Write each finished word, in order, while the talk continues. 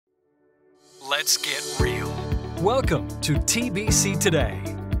Let's get real. Welcome to TBC Today.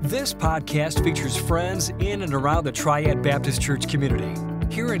 This podcast features friends in and around the Triad Baptist Church community.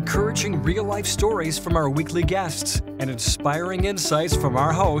 Hear encouraging real-life stories from our weekly guests and inspiring insights from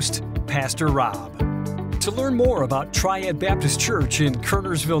our host, Pastor Rob. To learn more about Triad Baptist Church in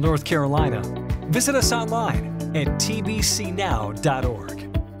Kernersville, North Carolina, visit us online at tbcnow.org.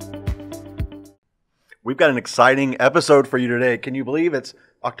 We've got an exciting episode for you today. Can you believe it's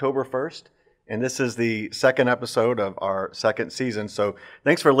October 1st? And this is the second episode of our second season. So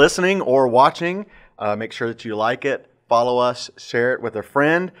thanks for listening or watching. Make sure that you like it, follow us, share it with a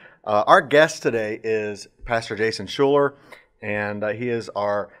friend. Our guest today is Pastor Jason Shuler, and he is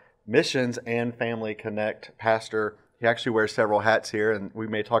our Missions and Family Connect pastor. He actually wears several hats here, and we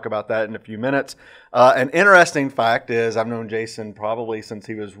may talk about that in a few minutes. An interesting fact is I've known Jason probably since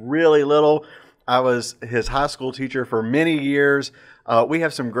he was really little. I was his high school teacher for many years. We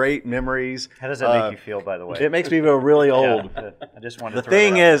have some great memories. How does that make you feel, by the way? It makes me feel really old. Yeah, I just wanted to throw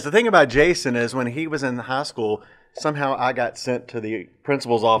that out. The thing about Jason is when he was in high school, somehow I got sent to the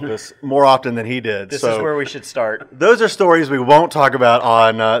principal's office more often than he did. This is where we should start. Those are stories we won't talk about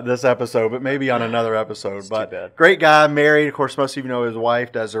on this episode, but maybe on another episode. But great guy, married. Of course, most of you know his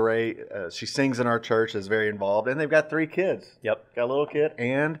wife, Desiree. She sings in our church, is very involved. And they've got 3 kids. Yep. Got a little kid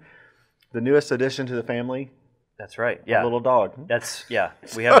and the newest addition to the family. That's right. Yeah. A little dog.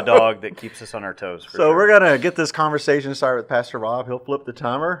 We have a dog that keeps us on our toes. So we're going to get this conversation started with Pastor Rob. He'll flip the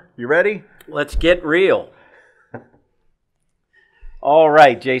timer. You ready? Let's get real. All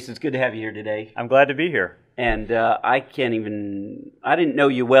right, Jason, it's good to have you here today. I'm glad to be here. And I didn't know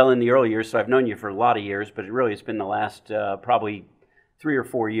you well in the early years, so I've known you for a lot of years, but it's been the last probably 3 or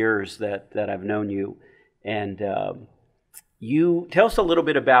 4 years that I've known you. And you tell us a little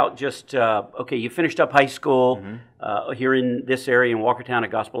bit about just, you finished up high school here in this area in Walkertown at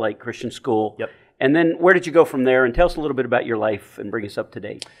Gospel Light Christian School. Yep. And then where did you go from there? And tell us a little bit about your life and bring us up to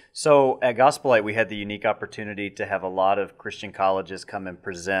date. So at Gospel Light, we had the unique opportunity to have a lot of Christian colleges come and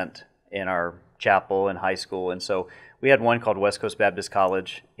present in our chapel and high school. And so we had one called West Coast Baptist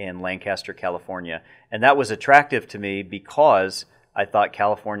College in Lancaster, California. And that was attractive to me because I thought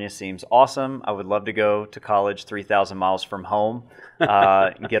California seems awesome. I would love to go to college 3,000 miles from home,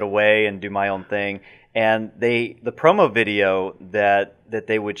 get away and do my own thing. And the promo video that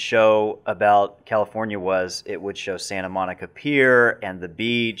they would show about California it would show Santa Monica Pier and the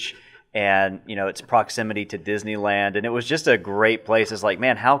beach and, its proximity to Disneyland. And it was just a great place. It's like,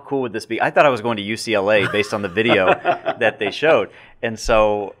 man, how cool would this be? I thought I was going to UCLA based on the video that they showed. And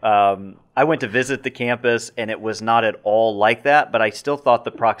so I went to visit the campus, and it was not at all like that, but I still thought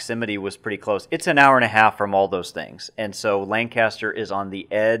the proximity was pretty close. It's an hour and a half from all those things. And so Lancaster is on the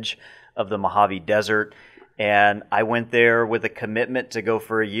edge of the Mojave Desert, and I went there with a commitment to go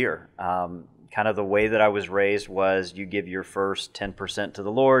for a year. Kind of the way that I was raised was you give your first 10% to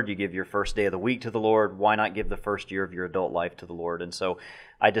the Lord, you give your first day of the week to the Lord. Why not give the first year of your adult life to the Lord? And so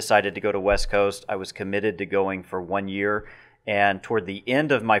I decided to go to West Coast. I was committed to going for 1 year. And toward the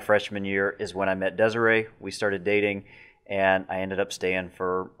end of my freshman year is when I met Desiree. We started dating, and I ended up staying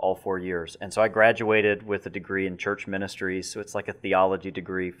for all 4 years. And so I graduated with a degree in church ministries. So it's like a theology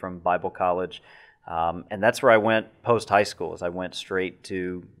degree from Bible college. And that's where I went post-high school. I went straight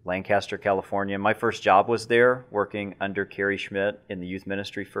to Lancaster, California. My first job was there, working under Carrie Schmidt in the youth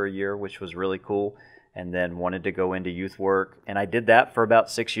ministry for a year, which was really cool, and then wanted to go into youth work. And I did that for about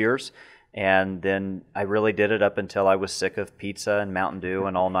 6 years. And then I really did it up until I was sick of pizza and Mountain Dew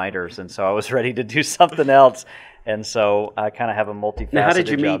and all-nighters. And so I was ready to do something else. And so I kind of have a multifaceted Now, how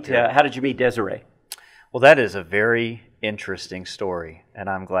did you meet Desiree? Well, that is a very interesting story, and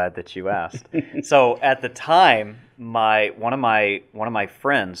I'm glad that you asked. So at the time, one of my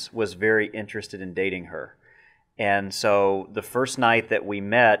friends was very interested in dating her. And so the first night that we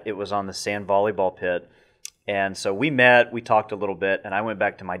met, it was on the sand volleyball pit. And so we met, we talked a little bit, and I went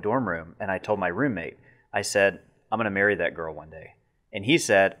back to my dorm room, and I told my roommate, I said, I'm going to marry that girl one day. And he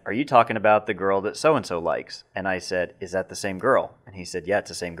said, are you talking about the girl that so-and-so likes? And I said, is that the same girl? And he said, yeah, it's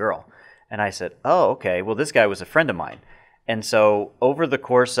the same girl. And I said, oh, okay, well, this guy was a friend of mine. And so over the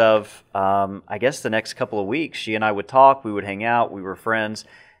course of, I guess the next couple of weeks, she and I would talk, we would hang out, we were friends.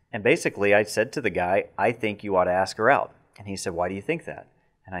 And basically I said to the guy, I think you ought to ask her out. And he said, why do you think that?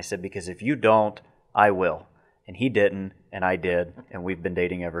 And I said, because if you don't, I will. And he didn't, and I did, and we've been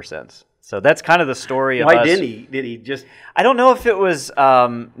dating ever since. So that's kind of the story of us. Why didn't he? Did he just... I don't know if it was,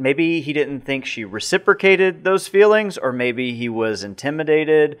 maybe he didn't think she reciprocated those feelings, or maybe he was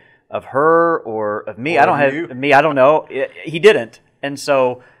intimidated of her or of me. I don't know. He didn't. And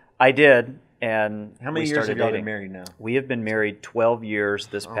so I did, and How many we years have started y'all dating. been married now? We have been married 12 years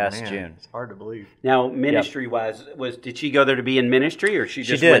this past Man, June. It's hard to believe. Now, ministry-wise, did she go there to be in ministry, or she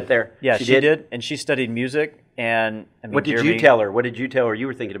just did. went there? Yeah, she did, and she studied music. And I mean, What did you tell her? What did you tell her you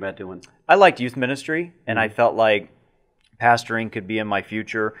were thinking about doing? I liked youth ministry, and I felt like pastoring could be in my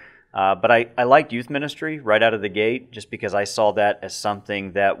future. But I liked youth ministry right out of the gate, just because I saw that as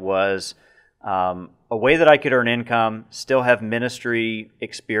something that was a way that I could earn income, still have ministry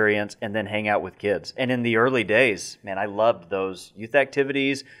experience, and then hang out with kids. And in the early days, man, I loved those youth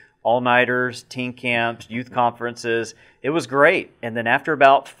activities, all-nighters, teen camps, youth conferences. It was great. And then after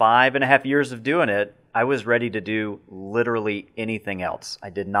about 5.5 years of doing it, I was ready to do literally anything else. I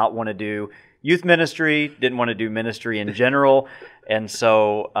did not want to do youth ministry, didn't want to do ministry in general. And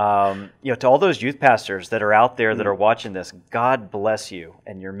so, to all those youth pastors that are out there that are watching this, God bless you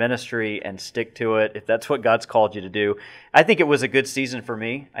and your ministry, and stick to it if that's what God's called you to do. I think it was a good season for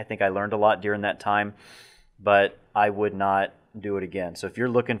me. I think I learned a lot during that time, but I would not do it again. So if you're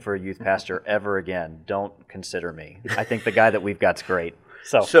looking for a youth pastor ever again, don't consider me. I think the guy that we've got's great.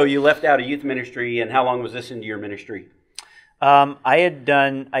 So you left out of youth ministry, and how long was this into your ministry?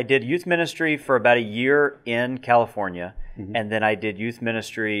 I did youth ministry for about a year in California, and then I did youth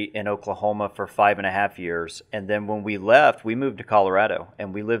ministry in Oklahoma for 5.5 years. And then when we left, we moved to Colorado,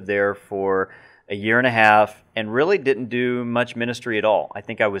 and we lived there for a year and a half and really didn't do much ministry at all. I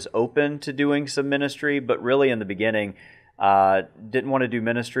think I was open to doing some ministry, but really in the beginning, didn't want to do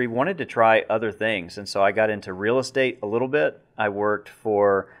ministry, wanted to try other things. And so I got into real estate a little bit. I worked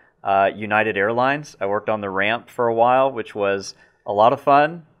for United Airlines. I worked on the ramp for a while, which was a lot of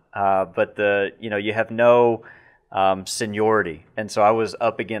fun, but you have no seniority. And so I was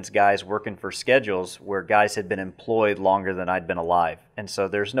up against guys working for schedules where guys had been employed longer than I'd been alive. And so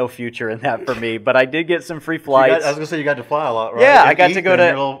there's no future in that for me, but I did get some free flights. I was going to say you got to fly a lot, right? Yeah, And I got to go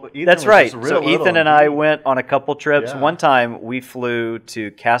to, that's right. So Ethan and I went on a couple trips. Yeah. One time we flew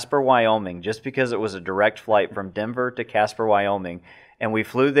to Casper, Wyoming, just because it was a direct flight from Denver to Casper, Wyoming. And we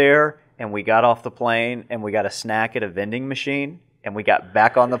flew there, and we got off the plane, and we got a snack at a vending machine, and we got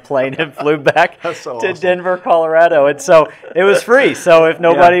back on the plane and flew back to awesome. Denver, Colorado. And so it was free. So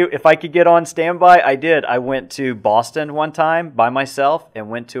if I could get on standby, I did. I went to Boston one time by myself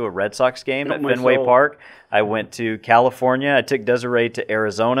and went to a Red Sox game at Fenway Park. I went to California. I took Desiree to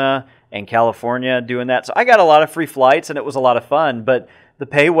Arizona and California doing that. So I got a lot of free flights, and it was a lot of fun, but the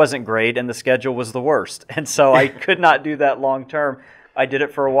pay wasn't great and the schedule was the worst. And so I could not do that long term. I did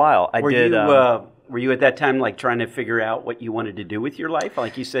it for a while. Were you at that time like trying to figure out what you wanted to do with your life?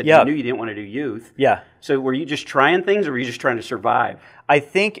 Like you said, Yeah. you knew you didn't want to do youth. Yeah. So were you just trying things, or were you just trying to survive? I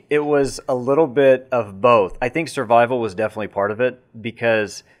think it was a little bit of both. I think survival was definitely part of it,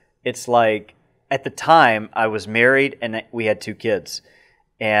 because it's like at the time I was married and we had 2 kids.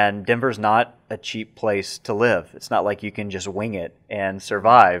 And Denver's not a cheap place to live. It's not like you can just wing it and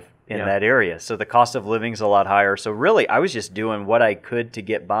survive in that area. So the cost of living is a lot higher. So really, I was just doing what I could to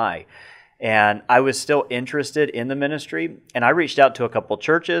get by. And I was still interested in the ministry. And I reached out to a couple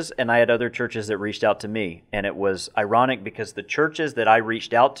churches, and I had other churches that reached out to me. And it was ironic because the churches that I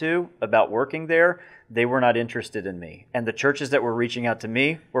reached out to about working there, they were not interested in me. And the churches that were reaching out to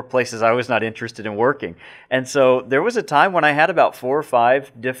me were places I was not interested in working. And so there was a time when I had about 4 or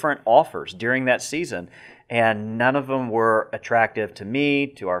 5 different offers during that season, and none of them were attractive to me,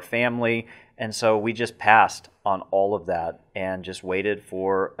 to our family. And so we just passed on all of that and just waited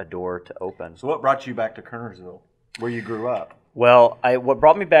for a door to open. So what brought you back to Kernersville, where you grew up? Well, what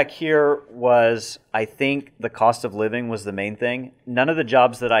brought me back here was, I think the cost of living was the main thing. None of the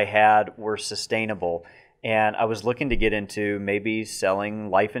jobs that I had were sustainable, and I was looking to get into maybe selling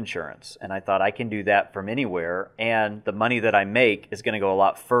life insurance. And I thought I can do that from anywhere, and the money that I make is going to go a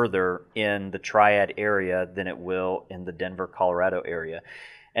lot further in the Triad area than it will in the Denver, Colorado area.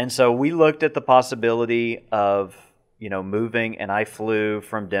 And so we looked at the possibility of moving, and I flew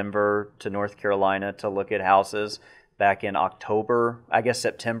from Denver to North Carolina to look at houses back in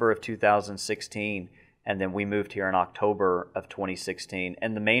September of 2016, and then we moved here in October of 2016.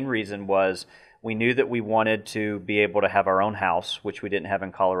 And the main reason was we knew that we wanted to be able to have our own house, which we didn't have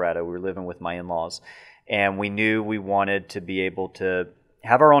in Colorado. We were living with my in-laws. And we knew we wanted to be able to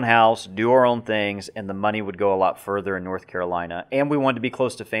have our own house, do our own things, and the money would go a lot further in North Carolina. And we wanted to be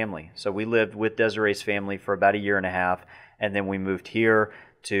close to family. So we lived with Desiree's family for about a year and a half, and then we moved here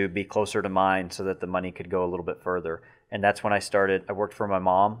to be closer to mine so that the money could go a little bit further. And that's when I worked for my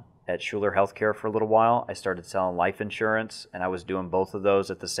mom at Shuler Healthcare for a little while. I started selling life insurance, and I was doing both of those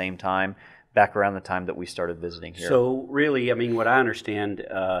at the same time, back around the time that we started visiting here. So really, what I understand,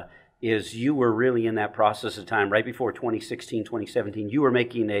 is you were really in that process of time right before 2016, 2017. You were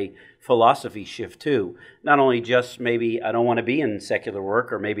making a philosophy shift too. Not only just maybe I don't want to be in secular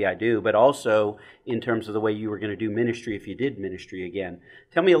work, or maybe I do, but also in terms of the way you were going to do ministry if you did ministry again.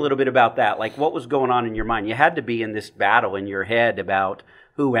 Tell me a little bit about that. Like, what was going on in your mind? You had to be in this battle in your head about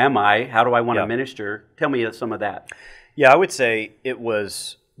who am I? How do I want to minister? Tell me some of that. Yeah, I would say it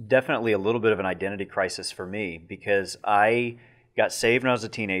was definitely a little bit of an identity crisis for me, because I got saved when I was a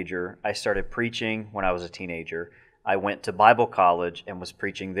teenager. I started preaching when I was a teenager. I went to Bible college and was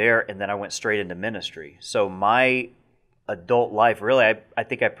preaching there, and then I went straight into ministry. So my adult life, really, I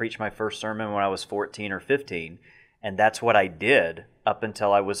think I preached my first sermon when I was 14 or 15, and that's what I did up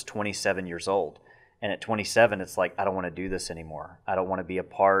until I was 27 years old. And at 27, it's like, I don't want to do this anymore. I don't want to be a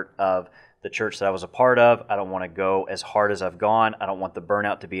part of the church that I was a part of. I don't want to go as hard as I've gone. I don't want the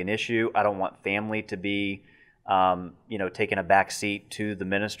burnout to be an issue. I don't want family to be taking a back seat to the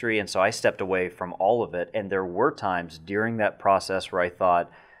ministry. And so I stepped away from all of it. And there were times during that process where I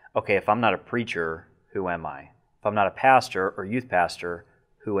thought, okay, if I'm not a preacher, who am I? If I'm not a pastor or youth pastor,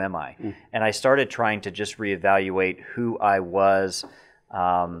 who am I? And I started trying to just reevaluate who I was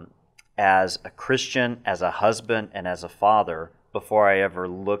as a Christian, as a husband, and as a father before I ever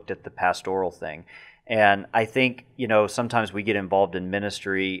looked at the pastoral thing. And I think, sometimes we get involved in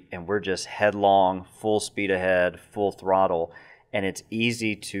ministry and we're just headlong, full speed ahead, full throttle. And it's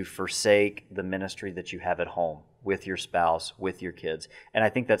easy to forsake the ministry that you have at home with your spouse, with your kids. And I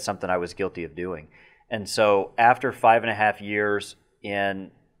think that's something I was guilty of doing. And so after 5.5 years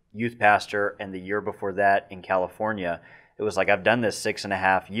in youth pastor and the year before that in California, it was like, I've done this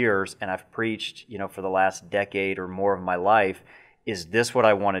 6.5 years and I've preached, for the last decade or more of my life. Is this what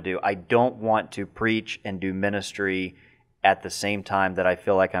I want to do? I don't want to preach and do ministry at the same time that I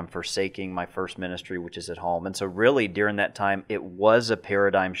feel like I'm forsaking my first ministry, which is at home. And so really during that time, it was a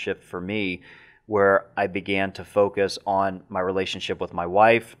paradigm shift for me where I began to focus on my relationship with my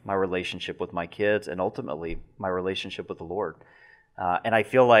wife, my relationship with my kids, and ultimately my relationship with the Lord. And I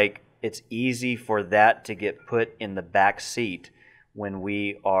feel like it's easy for that to get put in the back seat when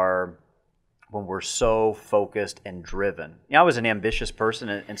we're so focused and driven. I was an ambitious person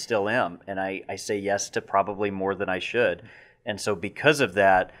and still am, and I say yes to probably more than I should. And so because of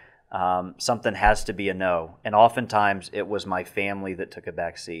that, something has to be a no. And oftentimes it was my family that took a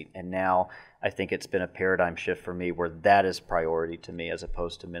back seat. And now I think it's been a paradigm shift for me where that is priority to me as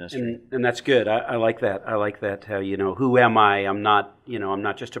opposed to ministry. And that's good. I like that. I like that. How, who am I? I'm not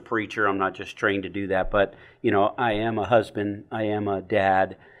just a preacher. I'm not just trained to do that. But, I am a husband. I am a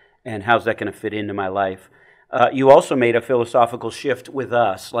dad. And how's that going to fit into my life? You also made a philosophical shift with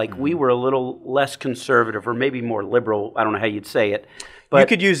us. Like, we were a little less conservative or maybe more liberal. I don't know how you'd say it. But you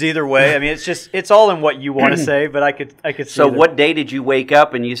could use either way. I mean, it's all in what you want to say, but I could see. So what day did you wake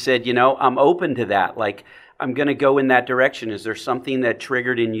up and you said, I'm open to that? Like, I'm going to go in that direction. Is there something that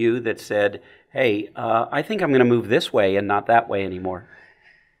triggered in you that said, hey, I think I'm going to move this way and not that way anymore?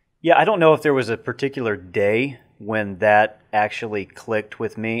 Yeah, I don't know if there was a particular day when that actually clicked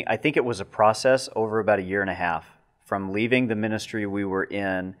with me. I think it was a process over about 1.5 years from leaving the ministry we were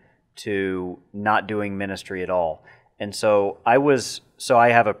in to not doing ministry at all. And so I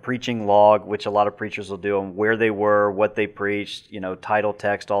have a preaching log, which a lot of preachers will do, on where they were, what they preached, title,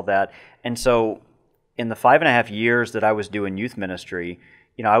 text, all that. And so in the 5.5 years that I was doing youth ministry,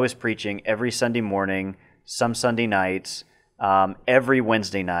 I was preaching every Sunday morning, some Sunday nights, every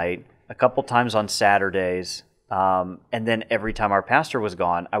Wednesday night, a couple times on Saturdays, and then every time our pastor was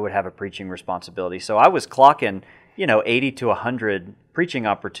gone, I would have a preaching responsibility. So I was clocking, 80 to 100 preaching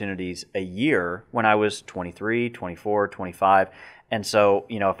opportunities a year when I was 23, 24, 25. And so,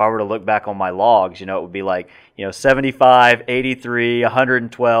 if I were to look back on my logs, it would be like, 75, 83,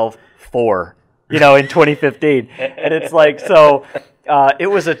 112, 4, in 2015. And it's like, so it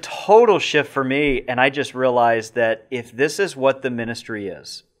was a total shift for me. And I just realized that if this is what the ministry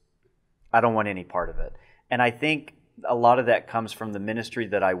is, I don't want any part of it. And I think a lot of that comes from the ministry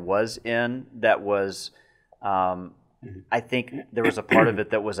that I was in that was, I think there was a part of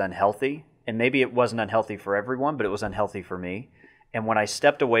it that was unhealthy. And maybe it wasn't unhealthy for everyone, but it was unhealthy for me. And when I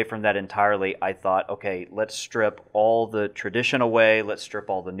stepped away from that entirely, I thought, okay, let's strip all the tradition away. Let's strip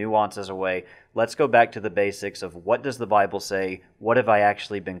all the nuances away. Let's go back to the basics of what does the Bible say? What have I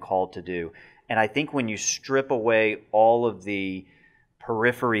actually been called to do? And I think when you strip away all of the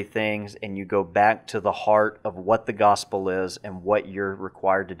periphery things and you go back to the heart of what the gospel is and what you're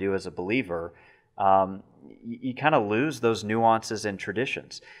required to do as a believer, you kind of lose those nuances and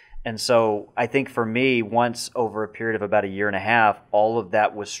traditions. And so I think for me, once over a period of about 1.5 years, all of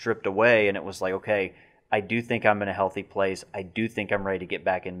that was stripped away and it was like, okay, I do think I'm in a healthy place. I do think I'm ready to get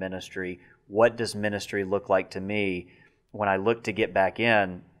back in ministry. What does ministry look like to me? When I looked to get back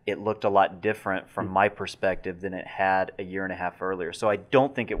in, it looked a lot different from my perspective than it had a year and a half earlier. So I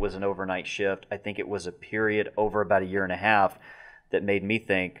don't think it was an overnight shift. I think it was a period over about a year and a half that made me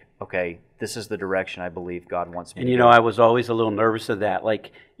think, okay, this is the direction I believe God wants me to go. I was always a little nervous of that.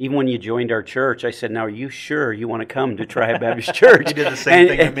 Like, even when you joined our church, I said, now, are you sure you want to come to Triad Baptist Church? He did the same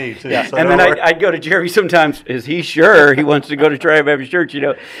thing to me, too. Yeah. So and then I'd go to Jerry sometimes, is he sure he wants to go to Triad Baptist Church,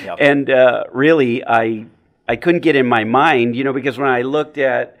 Yep. And really, I couldn't get in my mind, because when I looked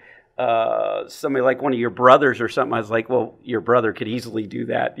at somebody like one of your brothers or something, I was like, well, your brother could easily do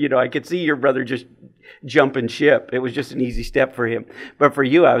that. I could see your brother just jumping ship. It was just an easy step for him. But for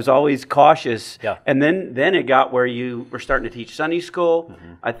you, I was always cautious. Yeah. And then it got where you were starting to teach Sunday school.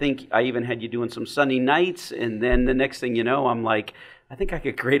 Mm-hmm. I think I even had you doing some Sunday nights. And then the next thing you know, I'm like, I think I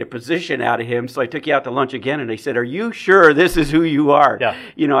could create a position out of him. So I took you out to lunch again, and they said, are you sure this is who you are? Yeah.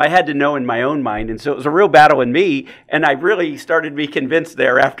 I had to know in my own mind. And so it was a real battle in me. And I really started to be convinced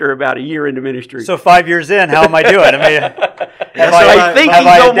there after about a year into ministry. So 5 years in, how am I doing? I think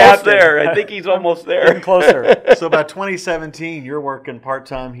he's almost there. I think he's almost there. Getting closer. So by 2017, you're working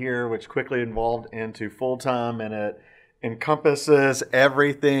part-time here, which quickly evolved into full-time, and it encompasses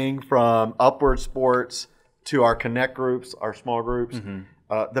everything from Upward Sports to our connect groups, our small groups.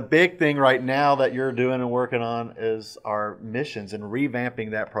 Mm-hmm. The big thing right now that you're doing and working on is our missions and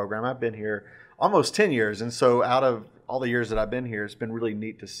revamping that program. I've been here almost 10 years, and so out of all the years that I've been here, it's been really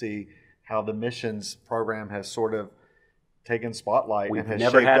neat to see how the missions program has sort of taken spotlight and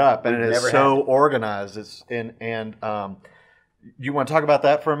has shaped up, and it is so organized. You want to talk about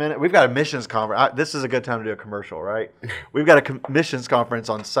that for a minute? We've got a missions conference. This is a good time to do a commercial, right? We've got a missions conference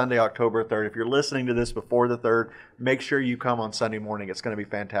on Sunday, October 3rd. If you're listening to this before the 3rd, make sure you come on Sunday morning. It's going to be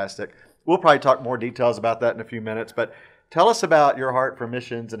fantastic. We'll probably talk more details about that in a few minutes, but tell us about your heart for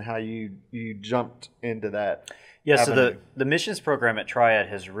missions and how you jumped into that. Yeah, avenue. so the missions program at Triad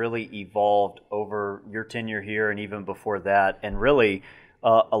has really evolved over your tenure here and even before that, and really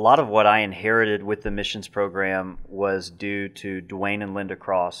a lot of what I inherited with the missions program was due to Dwayne and Linda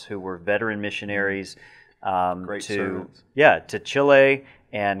Cross, who were veteran missionaries Great servants. to Chile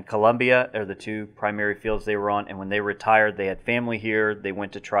and Colombia are the two primary fields they were on. And when they retired, they had family here. They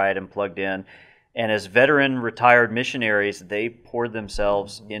went to Triad and plugged in. And as veteran retired missionaries, they poured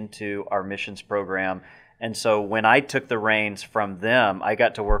themselves into our missions program. And so when I took the reins from them, I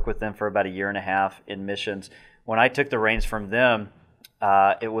got to work with them for about a year and a half in missions. When I took the reins from them,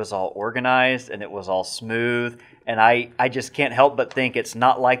 it was all organized and it was all smooth. And I just can't help but think it's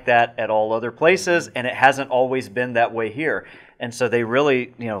not like that at all other places, and it hasn't always been that way here. And so they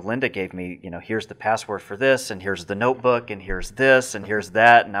really, Linda gave me, here's the password for this, and here's the notebook, and here's this, and here's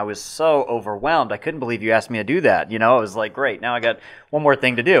that. And I was so overwhelmed. I couldn't believe you asked me to do that. I was like, great, now I got one more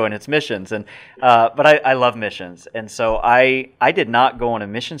thing to do, and it's missions. And but I love missions. And so I did not go on a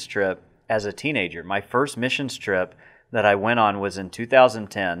missions trip as a teenager. My first missions trip that I went on was in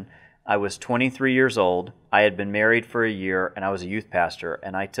 2010. I was 23 years old. I had been married for a year, and I was a youth pastor,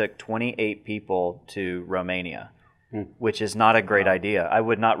 and I took 28 people to Romania, which is not a great idea. I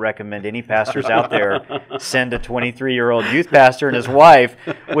would not recommend any pastors out there send a 23-year-old youth pastor and his wife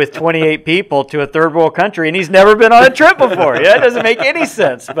with 28 people to a third world country, and he's never been on a trip before. Yeah, it doesn't make any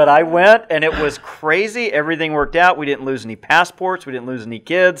sense. But I went, and it was crazy. Everything worked out. We didn't lose any passports. We didn't lose any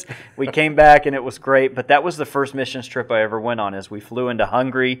kids. We came back, and it was great. But that was the first missions trip I ever went on, is we flew into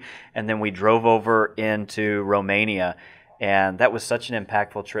Hungary, and then we drove over into Romania. And that was such an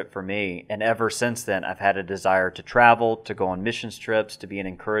impactful trip for me. And ever since then, I've had a desire to travel, to go on missions trips, to be an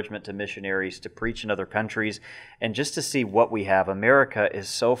encouragement to missionaries, to preach in other countries, and just to see what we have. America is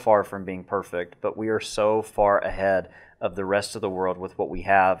so far from being perfect, but we are so far ahead of the rest of the world with what we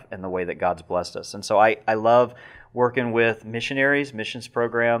have and the way that God's blessed us. And so I love working with missionaries, missions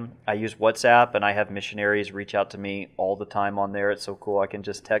program. I use WhatsApp, and I have missionaries reach out to me all the time on there. It's so cool. I can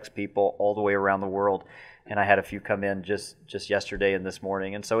just text people all the way around the world. And I had a few come in just yesterday and this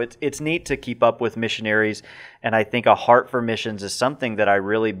morning. And so it's neat to keep up with missionaries. And I think a heart for missions is something that I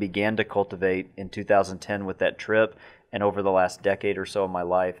really began to cultivate in 2010 with that trip. And over the last decade or so of my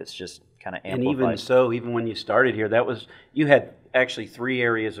life, it's just kind of amplified. And even so, even when you started here, you had actually 3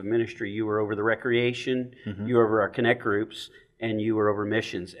 areas of ministry. You were over the recreation, you were over our connect groups, and you were over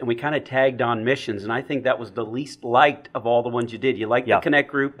missions. And we kind of tagged on missions. And I think that was the least liked of all the ones you did. You liked the connect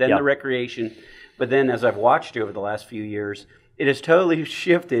group, then the recreation. But then as I've watched you over the last few years, it has totally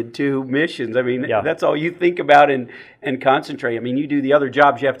shifted to missions. I mean, that's all you think about and concentrate. I mean, you do the other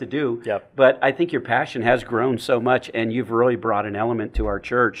jobs you have to do, but I think your passion has grown so much, and you've really brought an element to our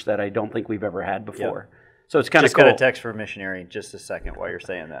church that I don't think we've ever had before. So it's kind of just cool. got a text for a missionary just a second while you're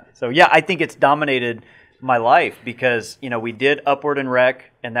saying that. So yeah, I think it's dominated my life because, we did Upward and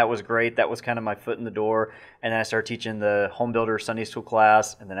Rec, and that was great. That was kind of my foot in the door. And then I started teaching the home builder Sunday school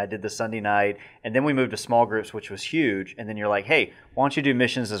class, and then I did the Sunday night. And then we moved to small groups, which was huge. And then you're like, hey, why don't you do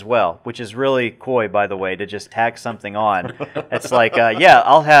missions as well? Which is really coy, by the way, to just tack something on. It's like,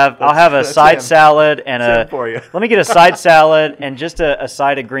 I'll have a side salad and let me get a side salad and just a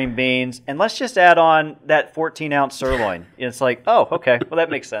side of green beans, and let's just add on that 14-ounce sirloin. It's like, oh, okay, well that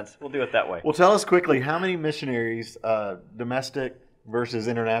makes sense. We'll do it that way. Well, tell us quickly, how many missionaries, domestic versus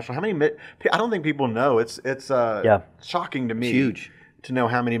international? How many? I don't think people know. It's shocking to me. Huge. To know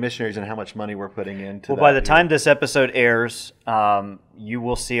how many missionaries and how much money we're putting into. Well, by the time this episode airs, you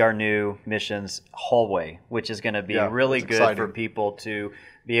will see our new missions hallway, which is going to be really good exciting for people to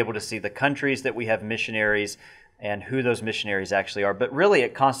be able to see the countries that we have missionaries and who those missionaries actually are. But really,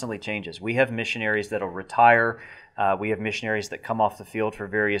 it constantly changes. We have missionaries that'll retire. We have missionaries that come off the field for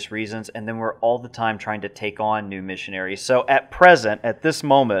various reasons, and then we're all the time trying to take on new missionaries. So at present, at this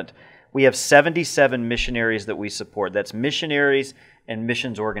moment, we have 77 missionaries that we support. That's missionaries and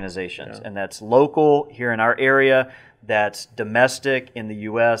missions organizations, and that's local here in our area, that's domestic in the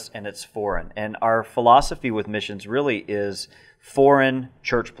U.S., and it's foreign. And our philosophy with missions really is foreign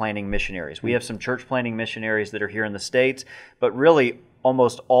church planting missionaries. We have some church planting missionaries that are here in the States, but really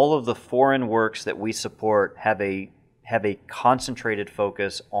almost all of the foreign works that we support have a concentrated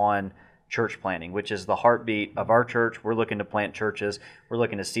focus on church planting, which is the heartbeat of our church. We're looking to plant churches. We're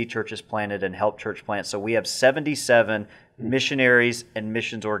looking to see churches planted and help church plants. So we have 77 missionaries and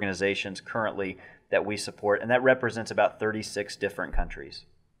missions organizations currently that we support, and that represents about 36 different countries.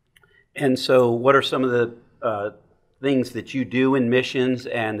 And so what are some of the things that you do in missions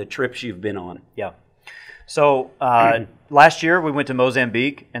and the trips you've been on? Yeah. So last year we went to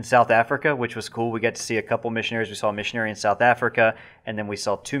Mozambique and South Africa, which was cool. We got to see a couple missionaries. We saw a missionary in South Africa, and then we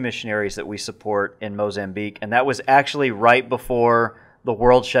saw 2 missionaries that we support in Mozambique. And that was actually right before the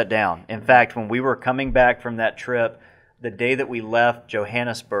world shut down. In fact, when we were coming back from that trip, the day that we left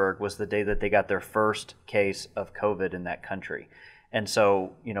Johannesburg was the day that they got their first case of COVID in that country. And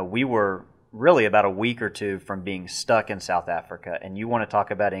so, we were really about a week or two from being stuck in South Africa. And you want to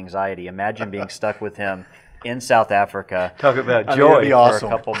talk about anxiety. Imagine being stuck with him in South Africa. Talk about joy be awesome.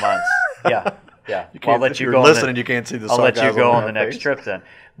 For a couple months. Yeah. I'll let you go. Listening, you can't see the. I'll let you go on the next trip then.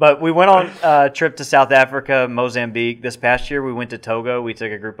 But we went on a trip to South Africa, Mozambique. This past year, we went to Togo. We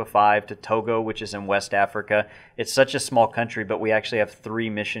took a group of 5 to Togo, which is in West Africa. It's such a small country, but we actually have 3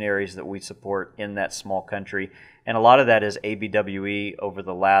 missionaries that we support in that small country. And a lot of that is ABWE over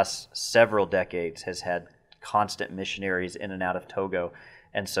the last several decades has had constant missionaries in and out of Togo.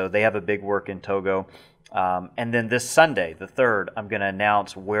 And so they have a big work in Togo. And then this Sunday, the 3rd, I'm going to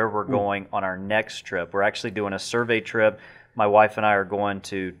announce where we're going on our next trip. We're actually doing a survey trip. My wife and I are going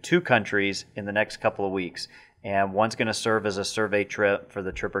to 2 countries in the next couple of weeks. And one's going to serve as a survey trip for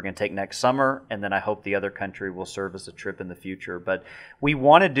the trip we're going to take next summer, and then I hope the other country will serve as a trip in the future. But we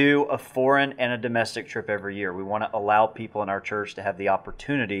want to do a foreign and a domestic trip every year. We want to allow people in our church to have the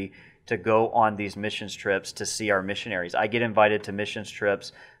opportunity to go on these missions trips to see our missionaries. I get invited to missions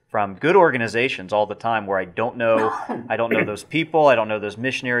trips from good organizations all the time where I don't know those people, I don't know those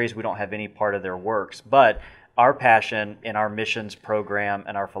missionaries, we don't have any part of their works. But our passion in our missions program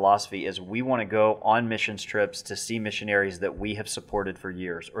and our philosophy is we want to go on missions trips to see missionaries that we have supported for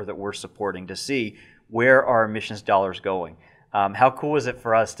years or that we're supporting, to see where are our missions dollars going. How cool is it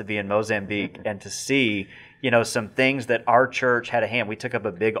for us to be in Mozambique and to see, some things that our church had a hand. We took up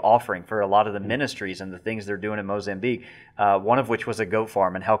a big offering for a lot of the ministries and the things they're doing in Mozambique, one of which was a goat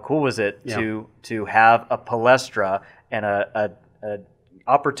farm. And how cool was it to have a palestra and a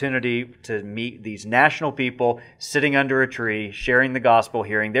opportunity to meet these national people sitting under a tree, sharing the gospel,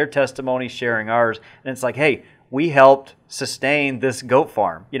 hearing their testimony, sharing ours. And it's like, hey, we helped sustain this goat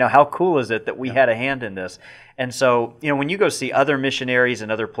farm. How cool is it that we had a hand in this? And so, when you go see other missionaries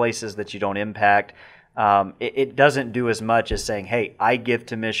in other places that you don't impact, it doesn't do as much as saying, hey, I give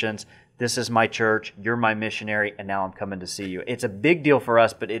to missions. This is my church. You're my missionary. And now I'm coming to see you. It's a big deal for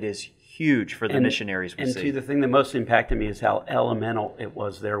us, but it is huge for the missionaries we see. And the thing that most impacted me is how elemental it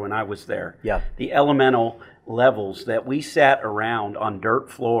was there when I was there. Yeah. The elemental levels that we sat around on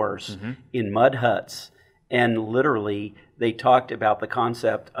dirt floors in mud huts, and literally they talked about the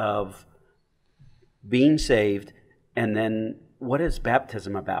concept of being saved and then what is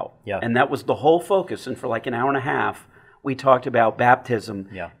baptism about? Yeah. And that was the whole focus. And for like an hour and a half, we talked about baptism.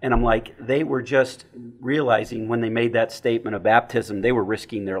 Yeah. And I'm like, they were just realizing when they made that statement of baptism, they were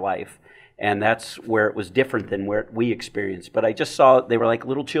risking their life. And that's where it was different than where we experienced. But I just saw they were like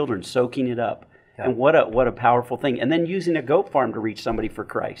little children soaking it up. And what a powerful thing. And then using a goat farm to reach somebody for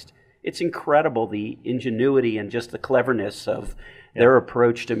Christ. It's incredible, the ingenuity and just the cleverness of their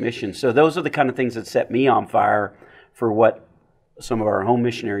approach to mission. So those are the kind of things that set me on fire for what some of our home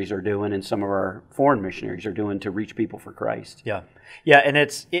missionaries are doing and some of our foreign missionaries are doing to reach people for Christ. Yeah. Yeah, and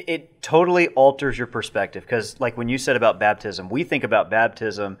it totally alters your perspective, because like when you said about baptism, we think about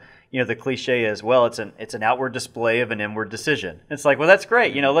baptism, the cliche is, well, it's an outward display of an inward decision. It's like, well, that's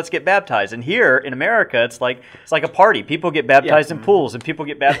great, let's get baptized. And here in America, it's like a party. People get baptized in pools, and people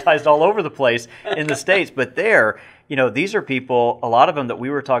get baptized all over the place in the States. But there, these are people, a lot of them that we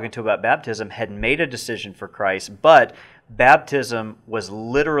were talking to about baptism had made a decision for Christ, but baptism was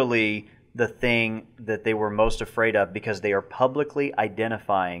literally the thing that they were most afraid of, because they are publicly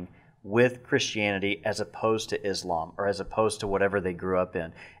identifying with Christianity as opposed to Islam or as opposed to whatever they grew up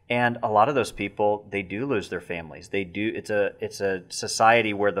in. And a lot of those people, they do lose their families. They do. It's a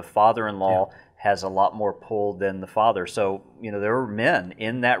society where the father-in-law has a lot more pull than the father. So, there were men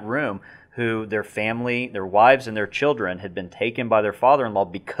in that room who their family, their wives and their children had been taken by their father-in-law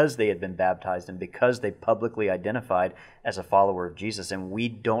because they had been baptized and because they publicly identified as a follower of Jesus. And we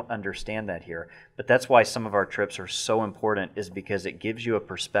don't understand that here. But that's why some of our trips are so important, is because it gives you a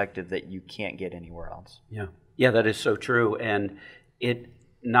perspective that you can't get anywhere else. Yeah. Yeah, that is so true. And it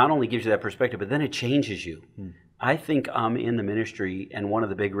not only gives you that perspective, but then it changes you. I think I'm in the ministry, and one of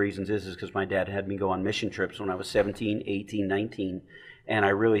the big reasons is because my dad had me go on mission trips when I was 17, 18, 19. And I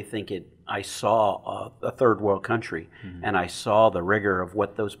really think I saw a third world country, and I saw the rigor of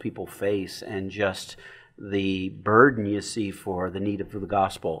what those people face and just the burden you see for the need of the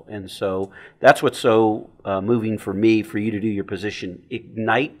gospel. And so that's what's so moving for me, for you to do your position.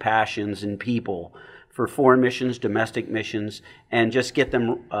 Ignite passions in people for foreign missions, domestic missions, and just get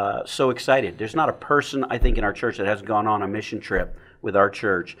them so excited. There's not a person, I think, in our church that has gone on a mission trip with our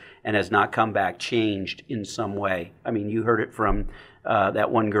church and has not come back changed in some way. I mean, you heard it from that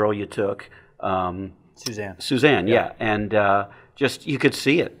one girl you took, Suzanne, yeah. And just, you could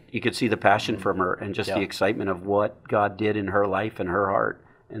see it. You could see the passion from her and just the excitement of what God did in her life and her heart.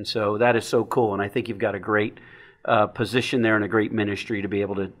 And so that is so cool. And I think you've got a great position there and a great ministry to be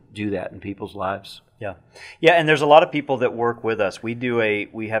able to do that in people's lives. Yeah. Yeah, and there's a lot of people that work with us. We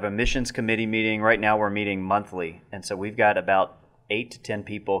have a missions committee meeting. Right now we're meeting monthly. And so we've got about 8 to 10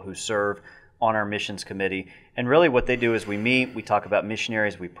 people who serve on our missions committee. And really what they do is we meet, we talk about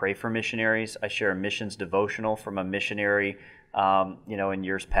missionaries, we pray for missionaries. I share a missions devotional from a missionary, in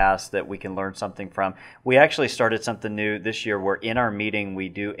years past that we can learn something from. We actually started something new this year where in our meeting we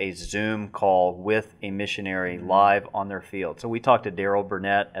do a Zoom call with a missionary live on their field. So we talked to Daryl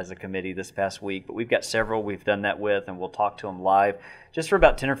Burnett as a committee this past week, but we've got several we've done that with, and we'll talk to them live just for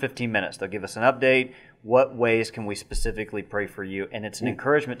about 10 or 15 minutes. They'll give us an update. What ways can we specifically pray for you? And it's an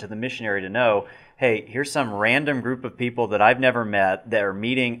encouragement to the missionary to know, hey, here's some random group of people that I've never met that are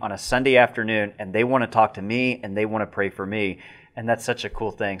meeting on a Sunday afternoon, and they want to talk to me and they want to pray for me. And that's such a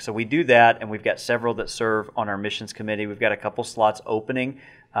cool thing. So we do that, and we've got several that serve on our missions committee. We've got a couple slots opening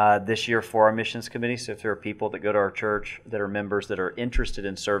this year for our missions committee. So if there are people that go to our church that are members that are interested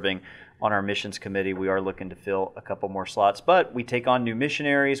in serving on our missions committee, we are looking to fill a couple more slots. But we take on new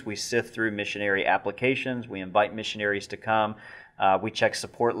missionaries. We sift through missionary applications. We invite missionaries to come. We check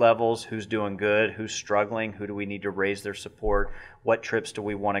support levels, who's doing good, who's struggling, who do we need to raise their support, what trips do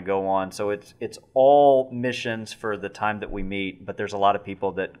we want to go on. So it's all missions for the time that we meet, but there's a lot of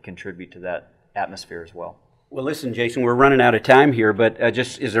people that contribute to that atmosphere as well. Well, listen, Jason, we're running out of time here, but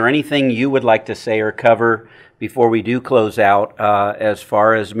is there anything you would like to say or cover before we do close out as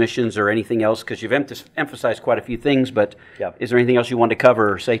far as missions or anything else? Because you've emphasized quite a few things, but is there anything else you want to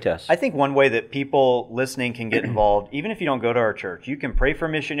cover or say to us? I think one way that people listening can get involved, even if you don't go to our church, you can pray for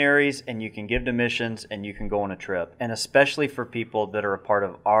missionaries and you can give to missions and you can go on a trip. And especially for people that are a part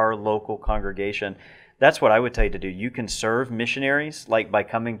of our local congregation, that's what I would tell you to do. You can serve missionaries like by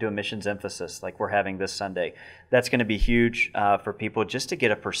coming to a missions emphasis like we're having this Sunday. That's going to be huge for people just to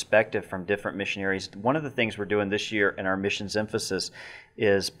get a perspective from different missionaries. One of the things we're doing this year in our missions emphasis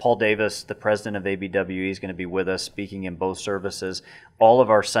is Paul Davis, the president of ABWE, is going to be with us speaking in both services. All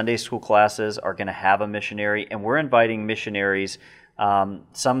of our Sunday school classes are going to have a missionary, and we're inviting missionaries,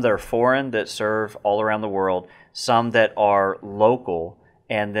 some that are foreign that serve all around the world, some that are local,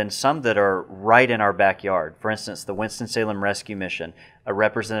 and then some that are right in our backyard. For instance, the Winston-Salem Rescue Mission, a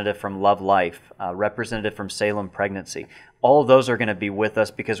representative from Love Life, a representative from Salem Pregnancy. All of those are going to be with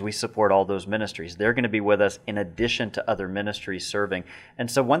us because we support all those ministries. They're going to be with us in addition to other ministries serving. And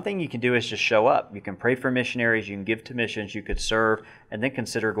so one thing you can do is just show up. You can pray for missionaries, you can give to missions, you could serve, and then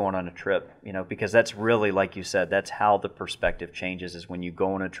consider going on a trip, because that's really, like you said, that's how the perspective changes, is when you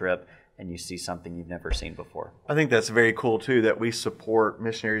go on a trip and you see something you've never seen before. I think that's very cool, too, that we support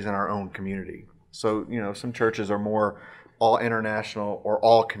missionaries in our own community. So, some churches are more all international or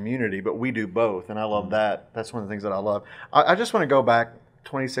all community, but we do both, and I love that. That's one of the things that I love. I just want to go back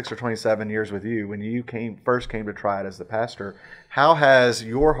 26 or 27 years with you when you first came to Triad as the pastor. How has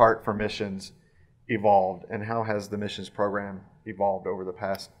your heart for missions evolved, and how has the missions program evolved over the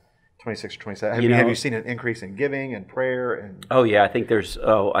past 26 or 27? Have you seen an increase in giving and prayer? And Oh, yeah. I think there's,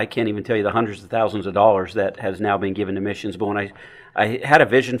 I can't even tell you the hundreds of thousands of dollars that has now been given to missions. But when I had a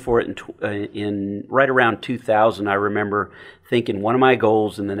vision for it in right around 2000, I remember thinking one of my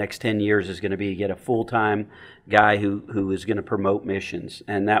goals in the next 10 years is going to be get a full-time guy who is going to promote missions.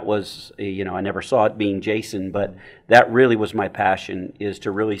 And that was, I never saw it being Jason, but that really was my passion, is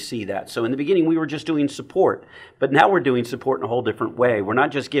to really see that. So in the beginning, we were just doing support, but now we're doing support in a whole different way. We're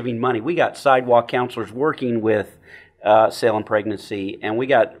not just giving money. We got sidewalk counselors working with Salem Pregnancy, and we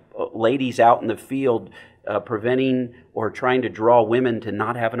got ladies out in the field preventing or trying to draw women to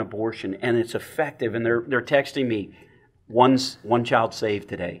not have an abortion, and it's effective. And they're texting me, one child saved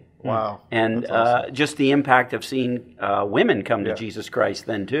today. Wow. And awesome. Just the impact of seeing women come to Jesus Christ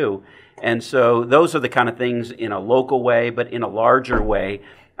then too. And so those are the kind of things in a local way, but in a larger way,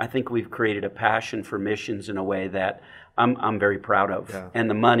 I think we've created a passion for missions in a way that I'm very proud of. Yeah. And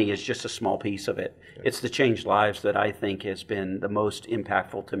the money is just a small piece of it. Yeah. It's the changed lives that I think has been the most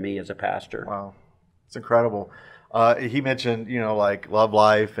impactful to me as a pastor. Wow. It's incredible. He mentioned, like Love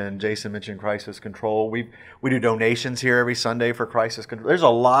Life, and Jason mentioned Crisis Control. We do donations here every Sunday for Crisis Control. There's a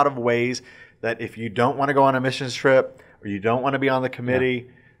lot of ways that if you don't want to go on a missions trip, or you don't want to be on the committee,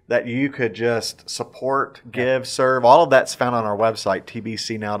 that you could just support, give, serve. All of that's found on our website,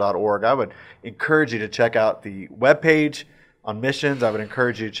 tbcnow.org. I would encourage you to check out the webpage on missions. I would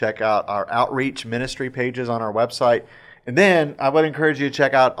encourage you to check out our outreach ministry pages on our website. And then I would encourage you to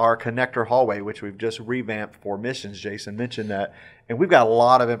check out our connector hallway, which we've just revamped for missions. Jason mentioned that. And we've got a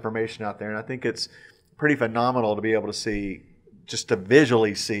lot of information out there. And I think it's pretty phenomenal to be able to see, just to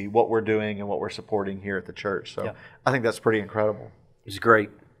visually see what we're doing and what we're supporting here at the church. So I think that's pretty incredible. It's great.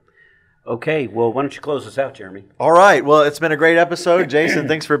 Okay, well, why don't you close us out, Jeremy? All right. Well, it's been a great episode. Jason,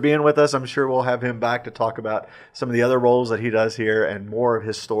 thanks for being with us. I'm sure we'll have him back to talk about some of the other roles that he does here and more of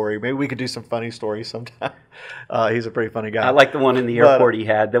his story. Maybe we could do some funny stories sometime. He's a pretty funny guy. I like the one in the airport he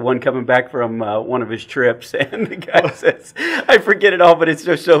had, the one coming back from one of his trips. And the guy says, I forget it all, but it's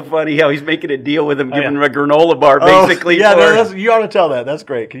just so funny how he's making a deal with him, giving him a granola bar, basically. You ought to tell that. That's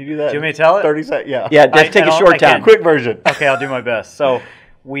great. Can you do that? Do you want me to tell it? 30 seconds, yeah. Yeah, just take a short time. Quick version. Okay, I'll do my best. So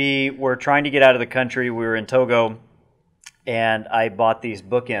we were trying to get out of the country. We were in Togo, and I bought these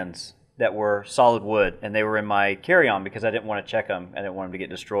bookends that were solid wood, and they were in my carry-on because I didn't want to check them. I didn't want them to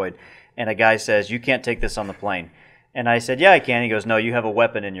get destroyed. And a guy says, you can't take this on the plane. And I said, yeah, I can. He goes, no, you have a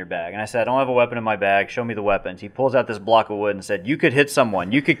weapon in your bag. And I said, I don't have a weapon in my bag. Show me the weapons. He pulls out this block of wood and said, you could hit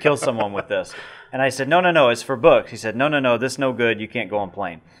someone. You could kill someone with this. And I said, no, it's for books. He said, no, this is no good. You can't go on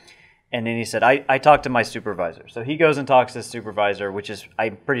plane. And then he said, I talked to my supervisor. So he goes and talks to his supervisor, which is,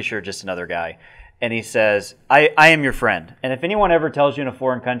 I'm pretty sure, just another guy. And he says, I am your friend. And if anyone ever tells you in a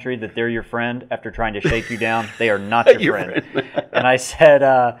foreign country that they're your friend after trying to shake you down, they are not your friend. And I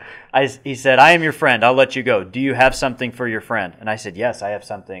said, he said, I am your friend. I'll let you go. Do you have something for your friend? And I said, yes, I have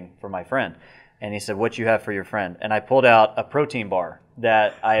something for my friend. And he said, what you have for your friend? And I pulled out a protein bar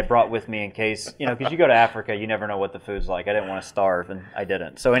that I had brought with me in case, because you go to Africa, you never know what the food's like. I didn't want to starve, and I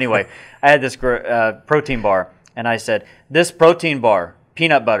didn't. So anyway, I had this protein bar, and I said, this protein bar,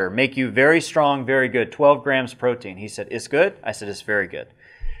 peanut butter, make you very strong, very good, 12 grams protein. He said, it's good? I said, it's very good.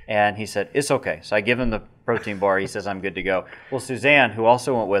 And he said, it's okay. So I give him the protein bar. He says, I'm good to go. Well, Suzanne, who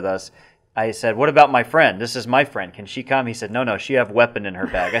also went with us, I said, what about my friend? This is my friend. Can she come? He said, no, she have weapon in her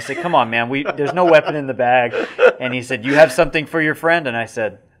bag. I said, come on, man. There's no weapon in the bag. And he said, you have something for your friend? And I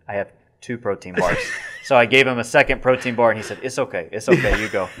said, I have 2 protein bars. So I gave him a second protein bar, and he said, it's okay, you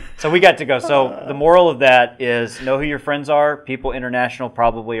go. So we got to go. So the moral of that is know who your friends are. People international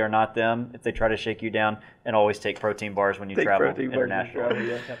probably are not them if they try to shake you down, and always take protein bars when you travel international.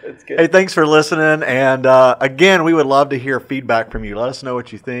 That's good. Hey, thanks for listening. And again, we would love to hear feedback from you. Let us know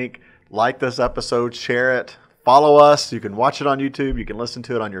what you think. Like this episode, share it, follow us. You can watch it on YouTube. You can listen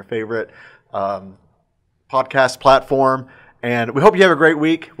to it on your favorite podcast platform. And we hope you have a great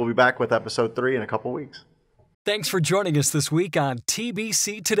week. We'll be back with episode 3 in a couple weeks. Thanks for joining us this week on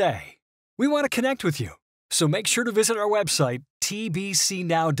TBC Today. We want to connect with you, so make sure to visit our website,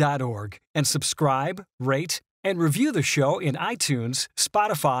 tbcnow.org, and subscribe, rate, and review the show in iTunes,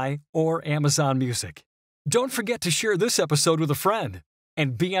 Spotify, or Amazon Music. Don't forget to share this episode with a friend,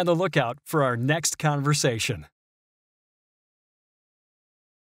 and be on the lookout for our next conversation.